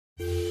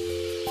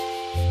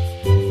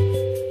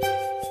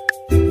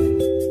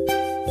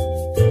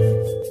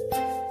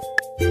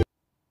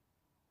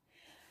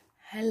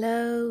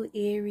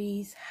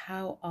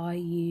how are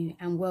you?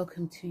 And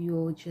welcome to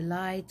your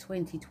July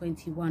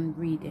 2021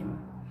 reading.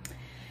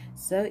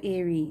 So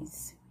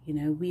Aries,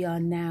 we are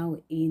now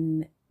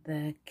in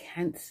the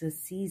Cancer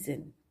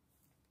season,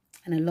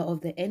 and a lot of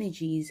the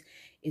energies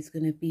is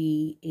going to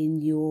be in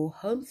your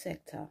home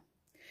sector.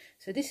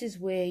 So this is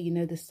where,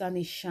 the sun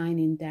is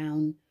shining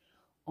down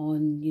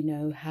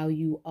on, how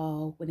you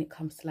are when it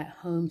comes to like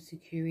home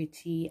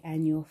security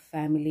and your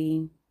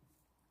family.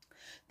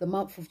 The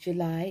month of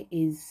July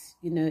is,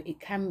 it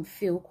can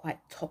feel quite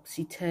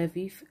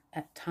topsy-turvy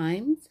at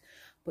times,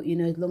 but,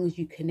 as long as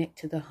you connect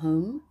to the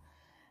home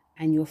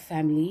and your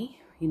family,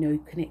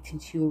 connecting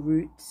to your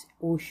roots,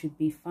 all should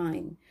be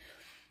fine.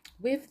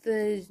 With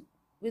the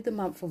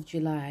month of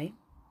July,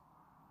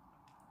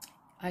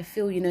 I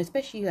feel,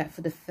 especially like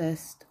for the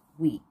first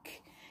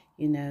week,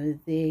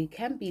 there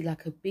can be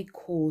like a big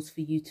cause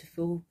for you to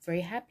feel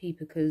very happy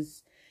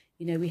because,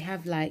 we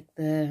have like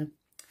the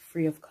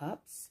Three of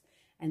Cups.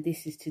 And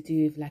this is to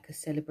do with like a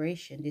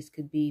celebration. This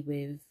could be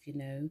with,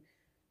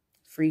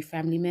 3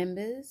 family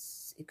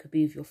members. It could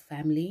be with your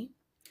family,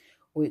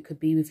 or it could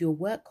be with your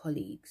work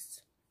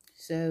colleagues.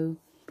 So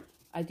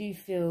I do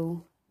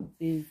feel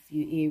with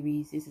you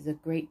Aries, this is a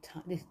great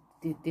time.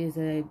 There's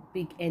a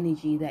big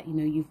energy that,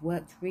 you've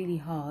worked really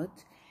hard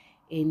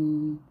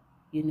in,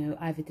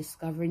 either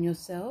discovering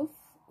yourself,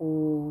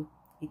 or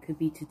it could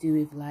be to do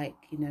with like,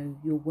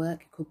 your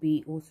work. It could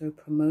be also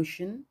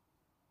promotion.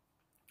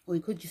 Or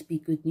it could just be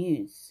good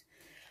news.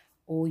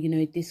 Or,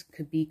 this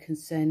could be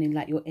concerning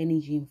like your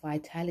energy and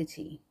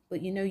vitality.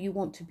 But, you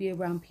want to be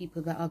around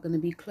people that are going to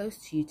be close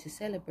to you to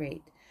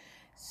celebrate.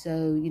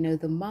 So,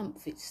 the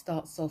month, it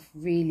starts off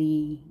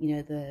really,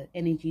 the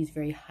energy is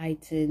very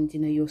heightened.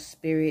 Your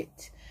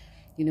spirit,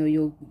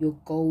 your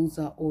goals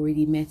are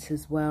already met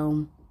as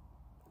well.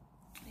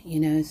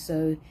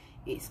 So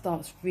it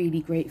starts really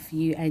great for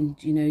you. And,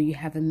 you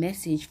have a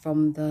message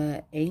from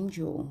the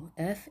angel,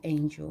 Earth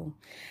Angel.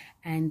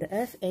 And the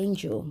Earth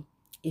Angel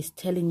is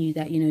telling you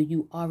that,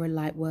 you are a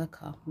light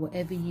worker.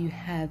 Whatever you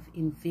have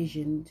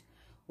envisioned,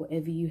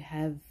 whatever you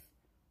have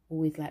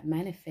always like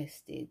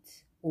manifested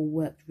or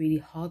worked really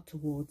hard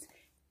towards,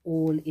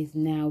 all is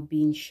now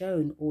being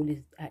shown. All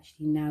is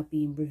actually now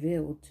being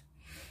revealed.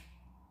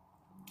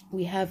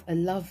 We have a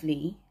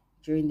lovely,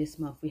 during this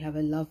month, we have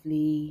a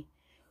lovely,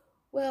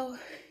 well,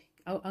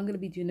 I'm going to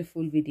be doing a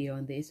full video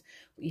on this.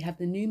 But you have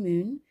the new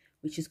moon,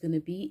 which is going to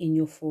be in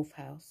your 4th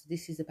house.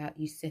 This is about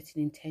you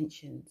setting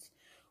intentions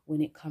when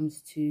it comes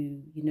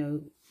to,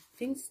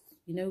 things,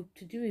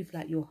 to do with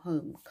like your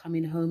home,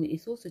 coming home.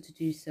 It's also to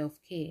do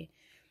self-care,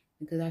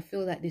 because I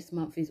feel that this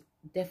month is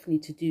definitely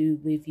to do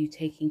with you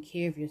taking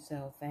care of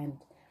yourself. And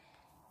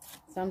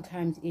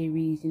sometimes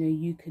Aries,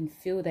 you can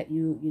feel that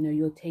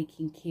you're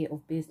taking care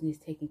of business,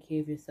 taking care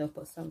of yourself,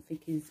 but something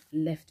is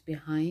left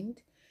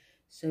behind.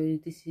 So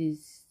this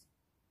is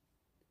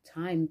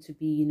time to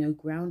be,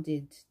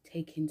 grounded,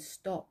 taking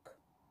stock.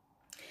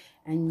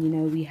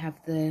 And, we have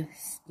the,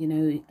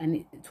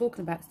 and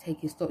talking about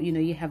taking stock,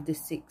 you have the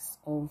 6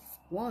 of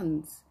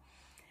Wands.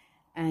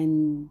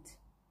 And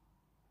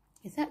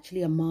it's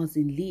actually a Mars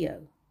in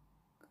Leo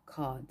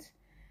card.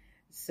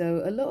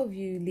 So a lot of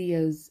you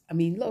Leos, a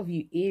lot of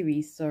you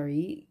Aries,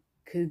 sorry,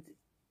 could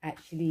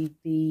actually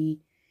be,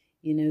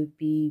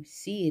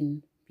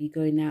 be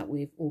going out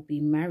with or be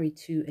married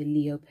to a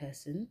Leo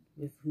person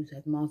with who's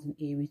had Mars and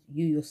Aries.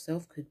 You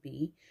yourself could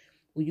be,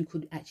 or you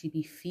could actually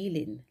be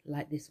feeling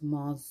like this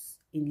Mars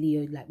in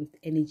Leo, like with the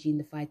energy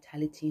and the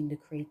vitality and the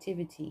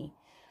creativity.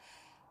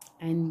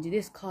 And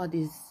this card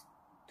is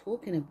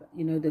talking about,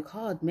 the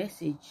card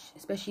message,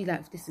 especially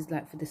like this is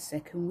like for the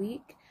 2nd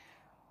week.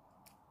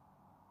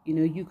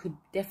 You could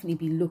definitely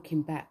be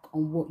looking back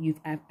on what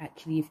you've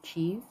actually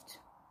achieved.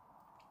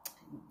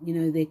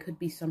 There could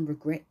be some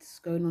regrets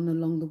going on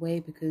along the way,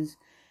 because,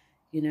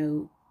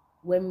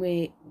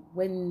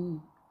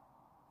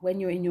 when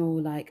you're in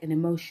your like an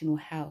emotional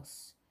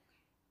house,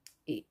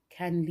 it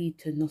can lead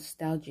to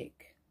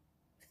nostalgic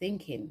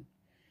thinking.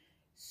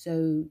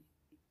 So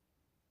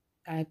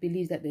I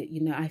believe that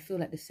I feel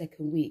like the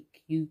 2nd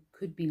week you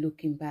could be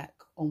looking back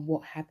on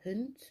what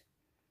happened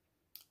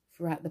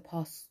throughout the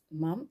past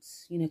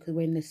months, because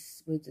we're in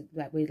this, we're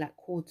like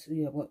quarter,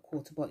 what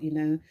quarter, but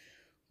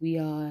we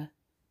are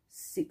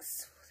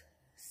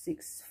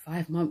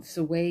 5 months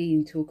away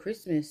until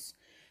Christmas.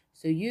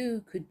 So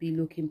you could be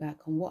looking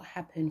back on what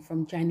happened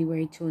from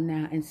January till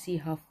now and see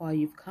how far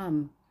you've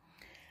come.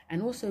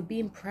 And also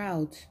being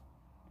proud.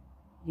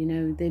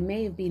 There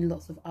may have been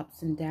lots of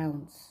ups and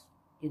downs.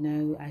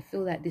 I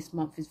feel that this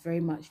month is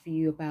very much for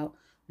you about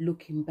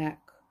looking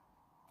back.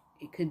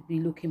 It could be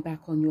looking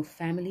back on your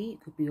family.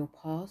 It could be your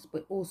past.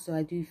 But also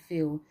I do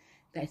feel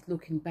that it's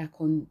looking back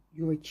on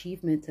your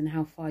achievements and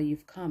how far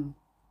you've come.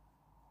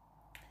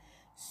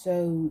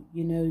 So,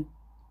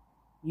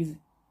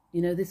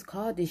 this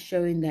card is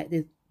showing that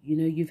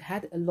you've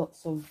had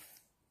lots of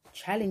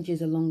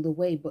challenges along the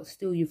way, but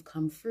still you've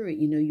come through it.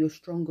 You're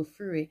stronger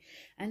through it.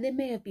 And there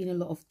may have been a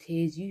lot of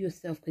tears. You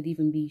yourself could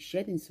even be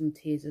shedding some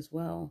tears as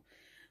well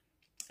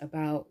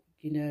about,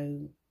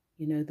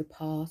 the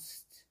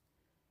past,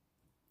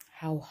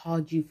 how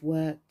hard you've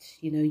worked.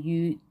 You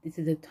know, this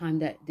is a time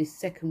that this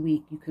second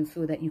week you can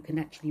feel that you can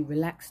actually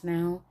relax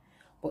now,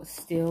 but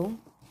still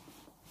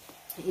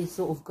it is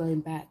sort of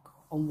going back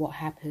on what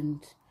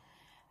happened.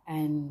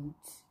 And,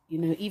 you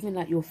know, even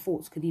like your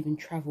thoughts could even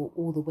travel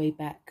all the way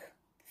back,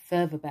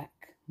 further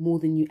back, more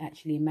than you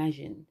actually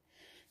imagine.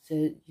 So,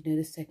 you know,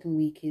 the second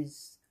week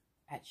is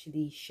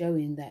actually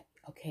showing that,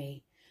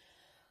 okay,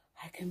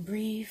 I can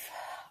breathe,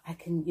 I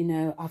can, you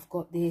know, I've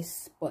got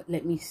this, but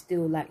let me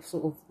still like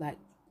sort of like,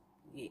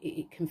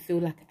 it can feel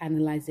like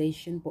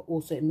analyzation, but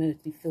also it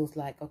mostly feels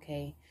like,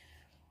 okay,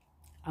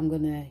 I'm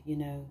gonna, you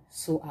know,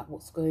 sort out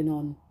what's going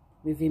on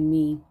within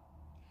me.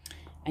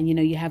 And, you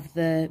know, you have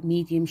the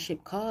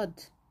mediumship card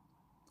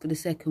for the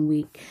second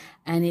week,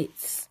 and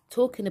it's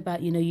talking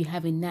about, you know, you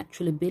having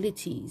natural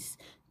abilities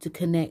to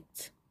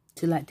connect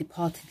to like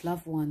departed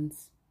loved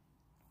ones.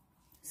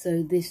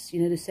 So this,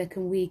 you know, the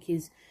second week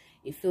is,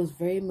 it feels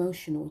very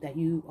emotional that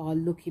you are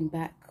looking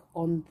back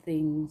on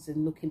things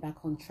and looking back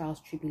on trials,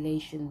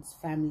 tribulations,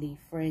 family,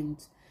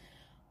 friends.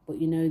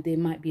 But, you know, there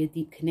might be a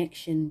deep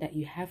connection that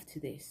you have to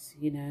this,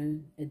 you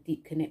know, a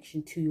deep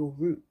connection to your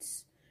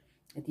roots,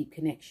 a deep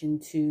connection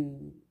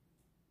to,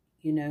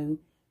 you know,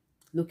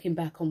 looking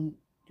back on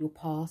your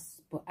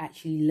past, but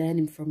actually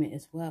learning from it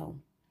as well.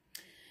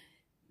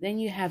 Then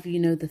you have, you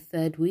know, the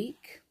third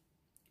week,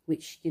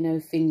 which, you know,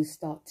 things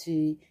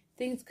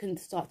can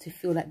start to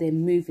feel like they're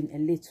moving a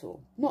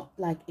little, not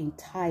like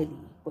entirely,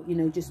 but, you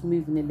know, just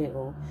moving a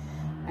little.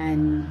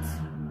 And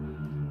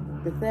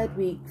the third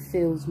week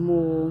feels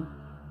more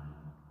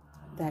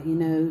that, you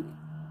know,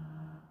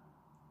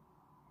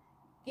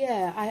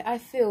 yeah, I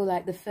feel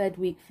like the third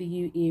week for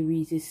you,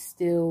 Aries, is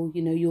still,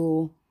 you know,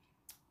 you're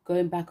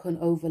going back on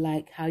over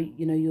like how,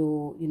 you know,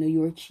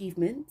 your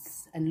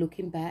achievements and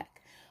looking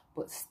back,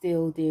 but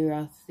still there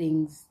are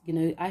things, you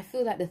know, I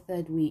feel like the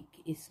third week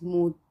is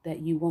more that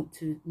you want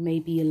to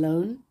maybe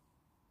alone.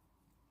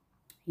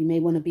 You may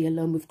want to be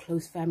alone with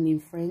close family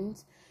and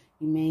friends.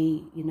 You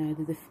may, you know,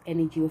 there's the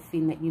energy or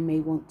feeling that you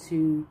may want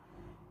to,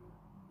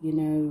 you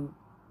know,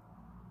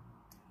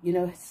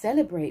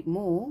 celebrate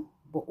more,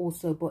 but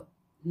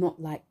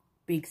not like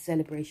big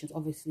celebrations.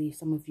 Obviously,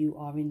 some of you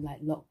are in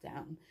like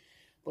lockdown,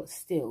 but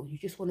still, you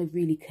just want to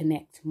really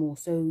connect more.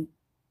 So,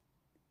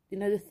 you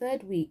know, the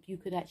third week, you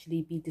could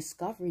actually be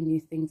discovering new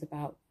things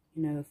about,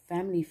 you know,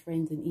 family,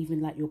 friends, and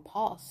even like your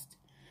past.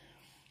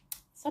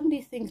 Some of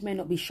these things may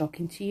not be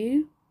shocking to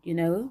you, you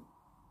know.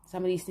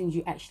 Some of these things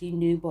you actually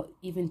knew, but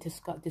even to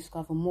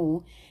discover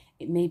more,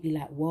 it may be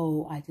like,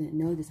 whoa, I didn't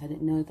know this, I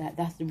didn't know that.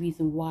 That's the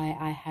reason why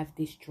I have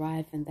this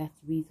drive, and that's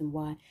the reason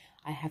why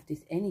I have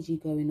this energy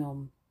going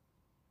on.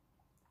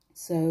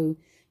 So,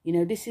 you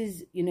know, this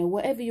is, you know,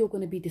 whatever you're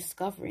going to be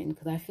discovering,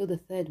 because I feel the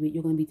third week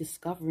you're going to be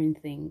discovering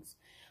things,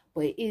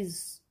 but it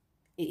is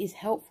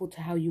helpful to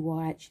how you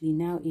are actually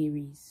now,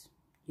 Aries,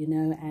 you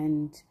know.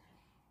 And,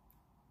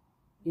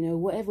 you know,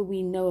 whatever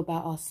we know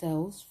about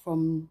ourselves,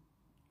 from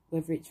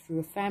whether it's through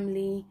a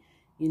family,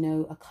 you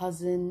know, a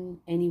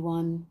cousin,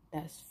 anyone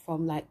that's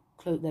from like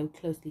they're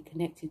closely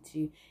connected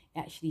to, it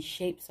actually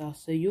shapes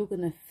us. So you're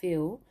going to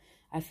feel,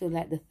 I feel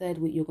like the third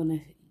week you're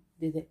going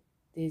to,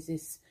 there's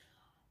this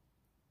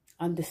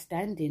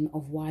understanding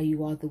of why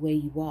you are the way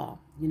you are.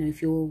 You know,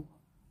 if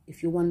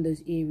you're one of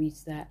those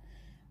Aries that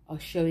are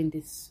showing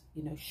this,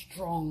 you know,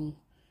 strong,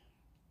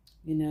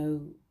 you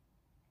know,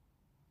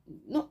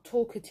 not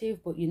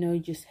talkative, but, you know,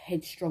 just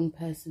headstrong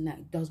person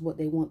that does what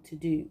they want to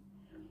do,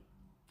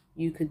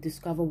 you could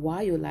discover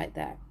why you're like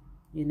that,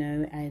 you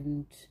know.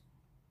 And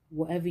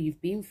whatever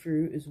you've been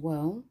through as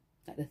well,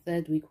 that the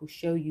third week will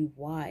show you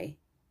why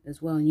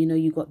as well. And, you know,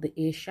 you got the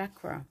ear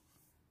chakra.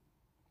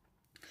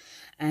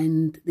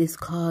 And this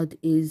card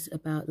is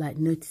about like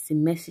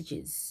noticing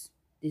messages.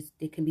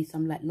 There can be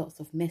some like lots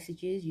of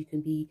messages. You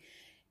can be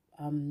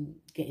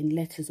getting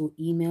letters or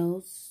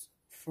emails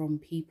from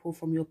people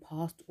from your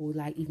past, or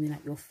like even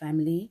like your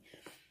family.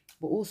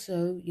 But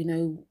also, you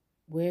know,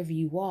 wherever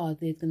you are,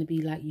 there's going to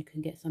be like, you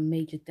can get some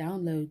major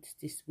downloads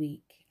this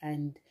week,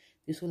 and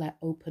this will like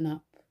open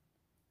up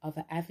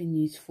other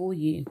avenues for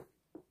you.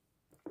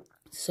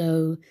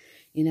 So,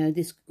 you know,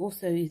 this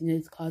also, you know,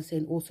 this card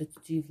saying also to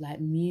do with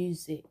like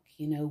music,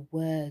 you know,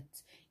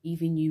 words,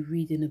 even you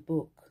reading a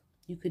book.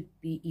 You could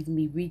even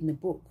be reading a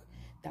book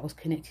that was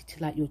connected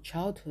to like your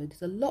childhood.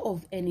 There's a lot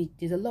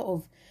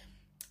of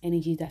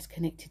energy that's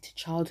connected to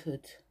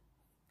childhood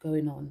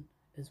going on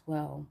as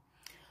well.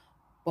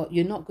 But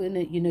you're not going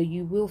to, you know,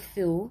 you will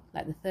feel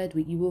like the third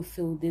week, you will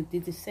feel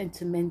the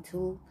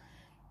sentimental,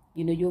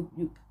 you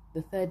know,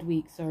 the third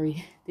week,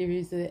 sorry, there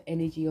is an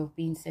energy of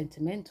being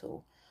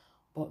sentimental,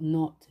 but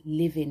not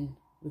living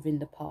within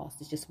the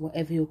past. It's just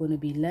whatever you're going to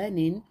be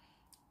learning,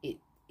 it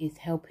is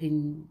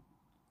helping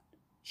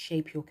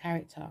shape your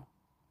character.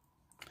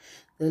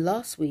 The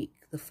last week,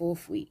 the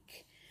fourth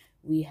week,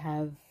 we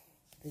have,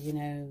 you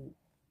know,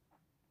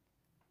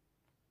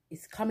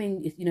 it's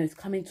coming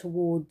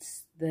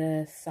towards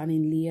the sun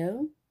in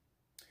Leo,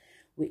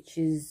 which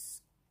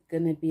is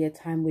going to be a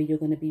time where you're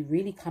going to be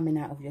really coming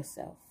out of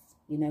yourself.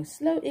 You know,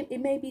 slow, it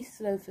may be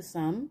slow for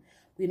some,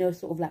 you know,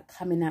 sort of like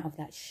coming out of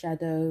that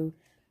shadow,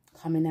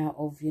 coming out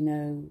of, you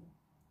know,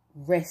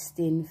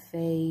 resting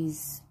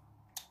phase.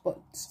 But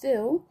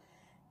still,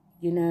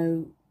 you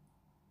know,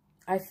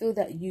 I feel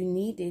that you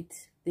needed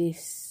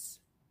this.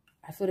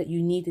 I feel that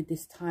you needed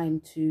this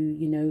time to,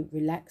 you know,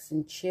 relax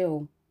and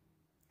chill.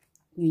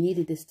 You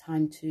needed this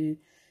time to,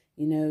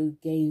 you know,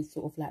 gain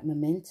sort of like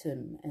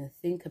momentum and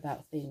think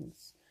about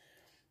things.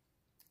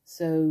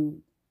 So,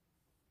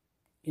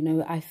 you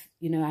know, I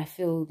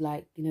feel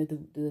like, you know,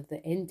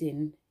 the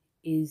ending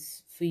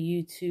is for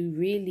you to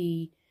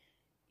really,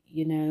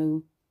 you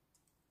know,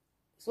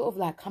 sort of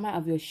like come out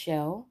of your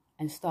shell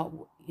and start,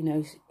 you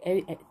know,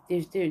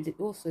 there's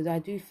also, I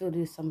do feel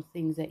there's some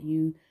things that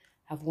you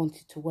have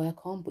wanted to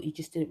work on, but you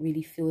just didn't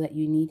really feel that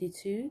you needed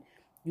to.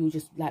 You were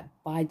just like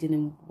biding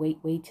and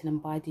waiting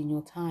and biding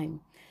your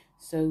time.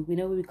 So we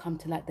know when we come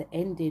to like the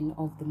ending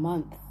of the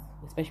month,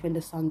 especially when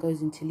the sun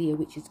goes into Leo,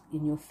 which is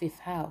in your 5th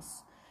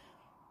house,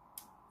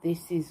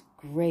 this is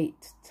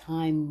great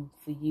time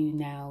for you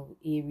now,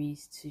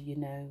 Aries, to, you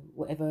know,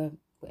 whatever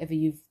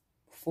you've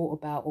thought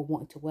about or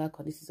wanted to work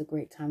on, this is a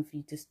great time for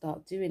you to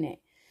start doing it,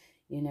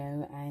 you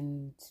know.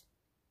 And,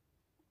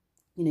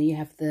 you know, you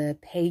have the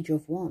Page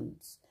of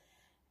Wands,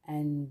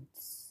 and,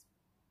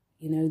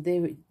 you know,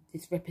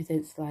 this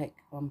represents like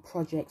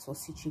projects or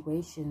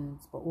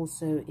situations, but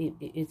also it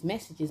is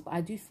messages. But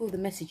I do feel the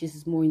messages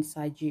is more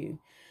inside you.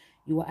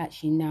 You are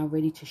actually now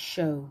ready to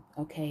show,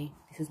 okay,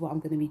 this is what I'm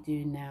going to be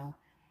doing now.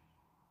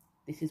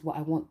 This is what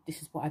I want.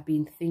 This is what I've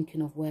been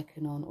thinking of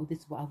working on, or this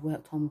is what I've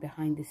worked on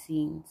behind the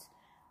scenes.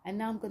 And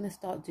now I'm going to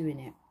start doing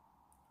it.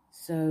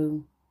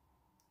 So,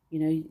 you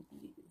know,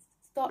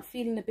 start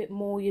feeling a bit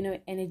more, you know,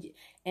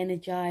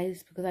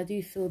 energized, because I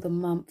do feel the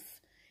month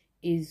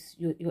is,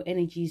 your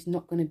energy is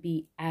not going to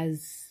be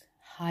as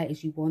high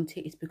as you want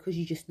it. It's because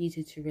you just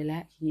needed to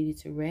relax. You needed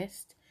to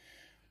rest.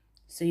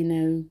 So, you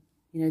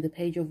know, the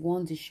Page of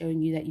Wands is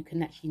showing you that you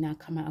can actually now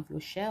come out of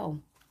your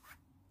shell.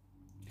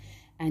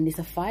 And it's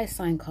a fire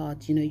sign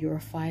card. You know, you're a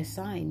fire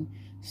sign.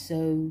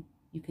 So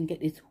you can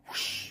get this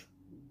whoosh,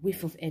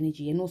 whiff of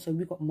energy. And also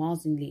we've got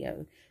Mars in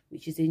Leo,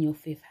 which is in your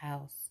 5th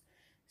house.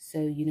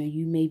 So, you know,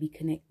 you maybe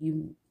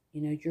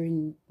you know,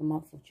 during the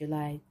month of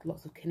July,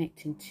 lots of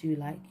connecting to,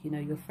 like, you know,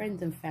 your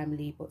friends and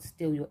family, but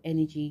still your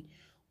energy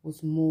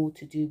was more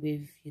to do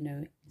with, you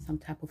know, some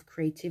type of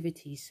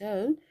creativity.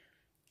 So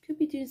you could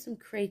be doing some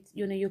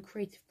you know, your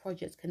creative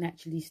projects can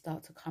actually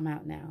start to come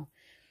out now.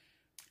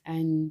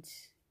 And,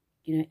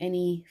 you know,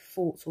 any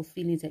thoughts or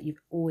feelings that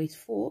you've always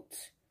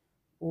thought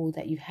or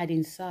that you've had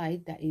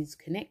inside that is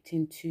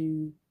connecting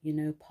to, you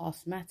know,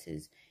 past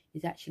matters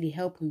is actually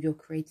helping with your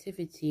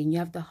creativity. And you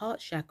have the heart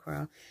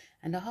chakra,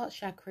 and the heart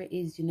chakra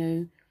is, you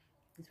know,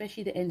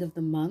 especially the end of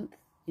the month,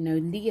 you know,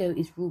 Leo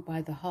is ruled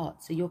by the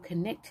heart. So you're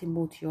connecting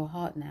more to your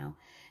heart now.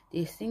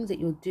 There's things that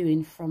you're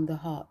doing from the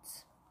heart.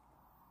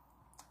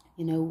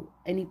 You know,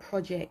 any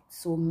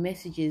projects or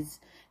messages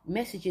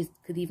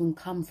could even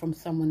come from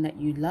someone that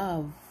you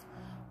love,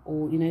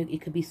 or, you know, it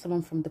could be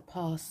someone from the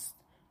past.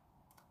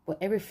 But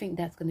everything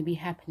that's going to be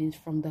happening is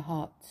from the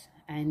heart.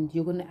 And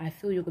I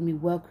feel you're going to be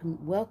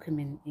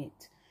welcoming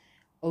it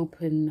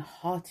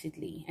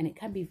open-heartedly. And it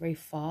can be very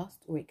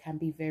fast, or it can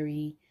be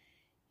very,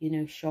 you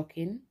know,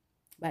 shocking.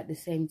 But at the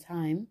same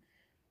time,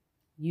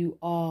 you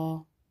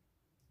are,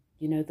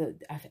 you know,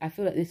 I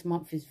feel like this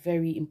month is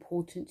very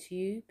important to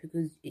you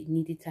because it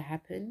needed to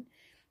happen.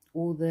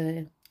 All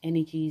the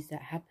energies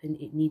that happened,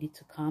 it needed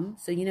to come.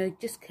 So, you know,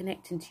 just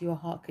connecting to your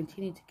heart,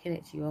 continue to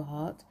connect to your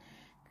heart,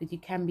 because you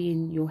can be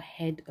in your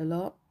head a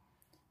lot.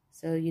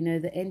 So, you know,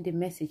 the ending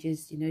message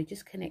is, you know,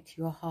 just connect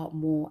to your heart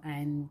more,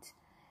 and,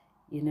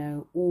 you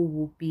know, all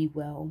will be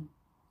well.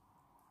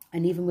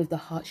 And even with the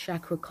heart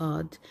chakra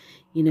card,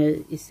 you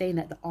know, it's saying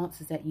that the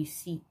answers that you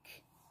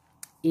seek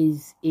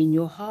is in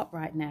your heart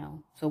right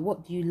now. So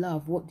what do you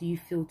love? What do you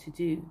feel to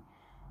do?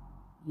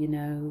 You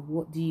know,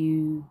 what do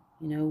you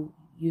know,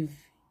 you've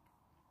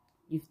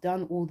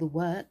done all the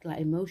work,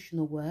 like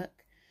emotional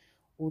work,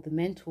 all the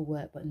mental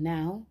work, but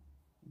now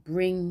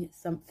bring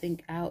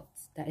something out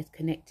that is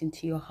connecting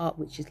to your heart,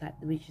 which is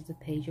the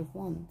Page of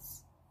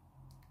Wands.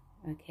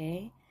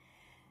 Okay,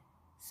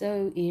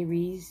 so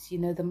Aries, you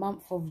know, the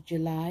month of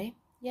July,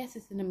 yes,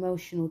 it's an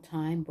emotional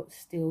time, but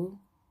still,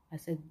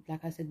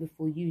 like I said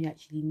before, you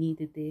actually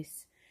needed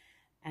this.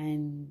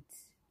 And,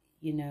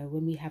 you know,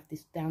 when we have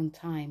this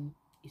downtime,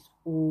 it's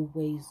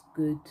always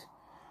good.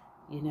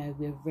 You know,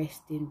 we're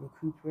resting,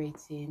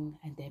 recuperating,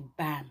 and then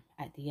bam,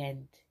 at the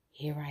end,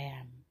 here I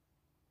am.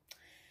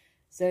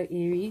 So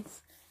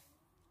Aries,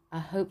 I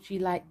hope you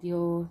liked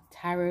your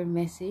tarot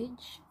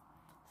message.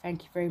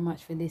 Thank you very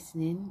much for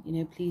listening. You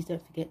know, please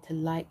don't forget to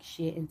like,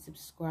 share, and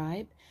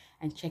subscribe.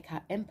 And check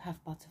out Empath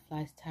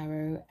Butterflies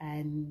Tarot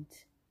and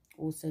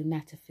also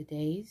Nata for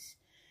Days.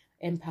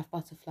 Empath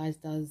Butterflies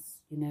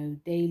does, you know,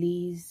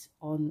 dailies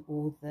on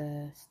all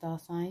the star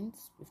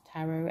signs with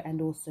tarot,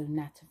 and also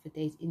Nata for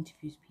Days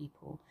interviews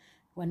people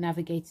who are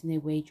navigating their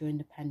way during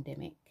the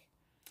pandemic.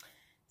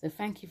 So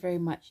thank you very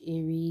much,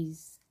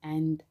 Aries,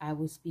 and I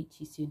will speak to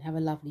you soon. Have a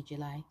lovely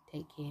July.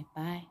 Take care.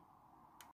 Bye.